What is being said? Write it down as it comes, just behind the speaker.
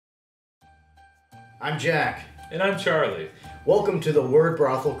I'm Jack. And I'm Charlie. Welcome to the Word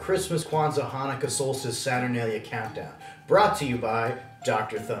Brothel Christmas Kwanzaa Hanukkah Solstice Saturnalia Countdown, brought to you by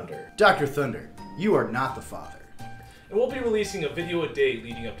Dr. Thunder. Dr. Thunder, you are not the father. And we'll be releasing a video a day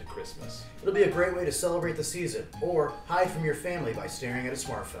leading up to Christmas. It'll be a great way to celebrate the season, or hide from your family by staring at a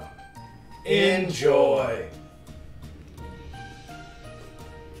smartphone. Enjoy!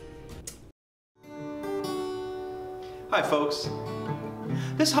 Hi folks.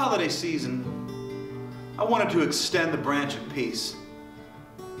 This holiday season, I wanted to extend the branch of peace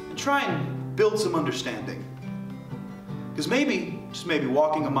and try and build some understanding. Because maybe, just maybe,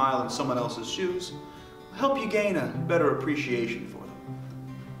 walking a mile in someone else's shoes will help you gain a better appreciation for them.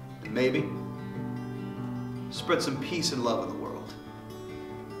 And maybe spread some peace and love in the world.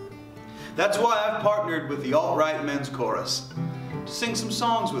 That's why I've partnered with the Alt-Right Men's Chorus to sing some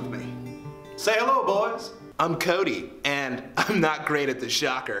songs with me. Say hello, boys. I'm Cody, and I'm not great at the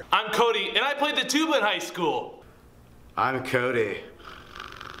shocker. I'm Cody, and I played the tuba in high school. I'm Cody.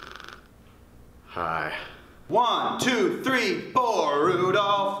 Hi. 1, 2, 3, 4.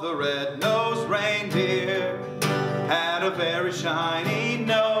 Rudolph the red-nosed reindeer had a very shiny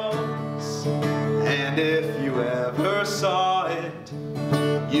nose, and if you ever saw it,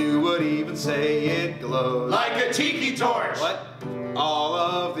 you would even say it glowed Like a tiki torch! What? All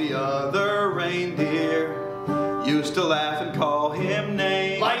of the other reindeer used to laugh and call him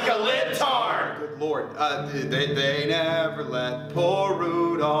names Like a libtard! Good Lord, they never let poor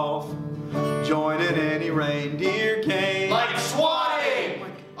Rudolph join in any reindeer game. Like swatting!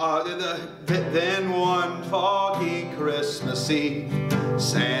 Then one foggy Christmas Eve,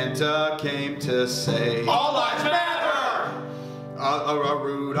 Santa came to say, All lives matter!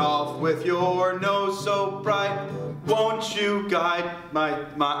 Rudolph, with your nose so bright, won't you guide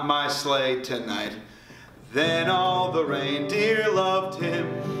my sleigh tonight? Then all the reindeer loved him,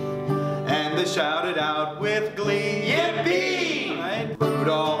 and they shouted out with glee, Yippee! Right?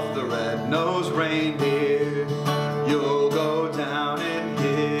 Rudolph the red-nosed reindeer, you'll go down in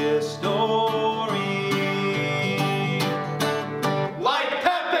history. Like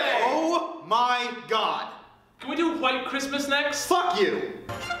Pepe! Oh my God! Can we do White Christmas next? Fuck you!